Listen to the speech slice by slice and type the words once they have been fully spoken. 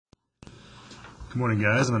Good morning,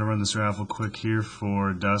 guys. I'm going to run this raffle quick here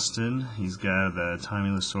for Dustin. He's got the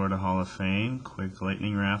Lasorda Hall of Fame. Quick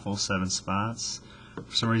lightning raffle, 7 spots.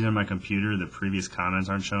 For some reason on my computer, the previous comments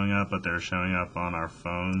aren't showing up, but they're showing up on our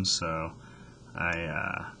phone, so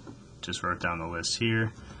I just wrote down the list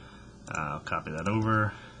here. I'll copy that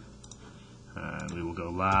over. We will go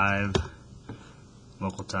live.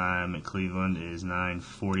 Local time in Cleveland is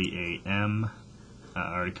 9:40 a.m.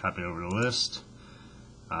 I already copied over the list.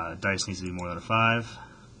 Dice needs to be more than a 5.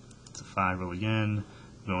 It's a 5 roll again.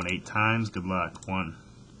 Going 8 times. Good luck. 1,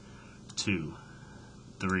 2,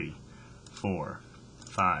 3, 4,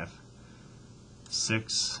 5,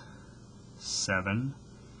 6, 7.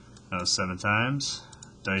 That was 7 times.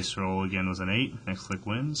 Dice roll again was an 8. Next click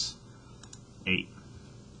wins. 8.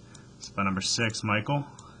 Spot number 6, Michael.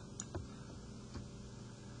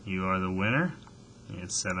 You are the winner. We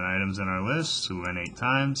had 7 items in our list. We went 8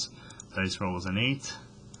 times. Dice roll was an 8.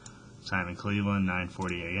 Time in Cleveland,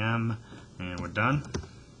 9:40 a.m. And we're done.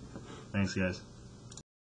 Thanks, guys.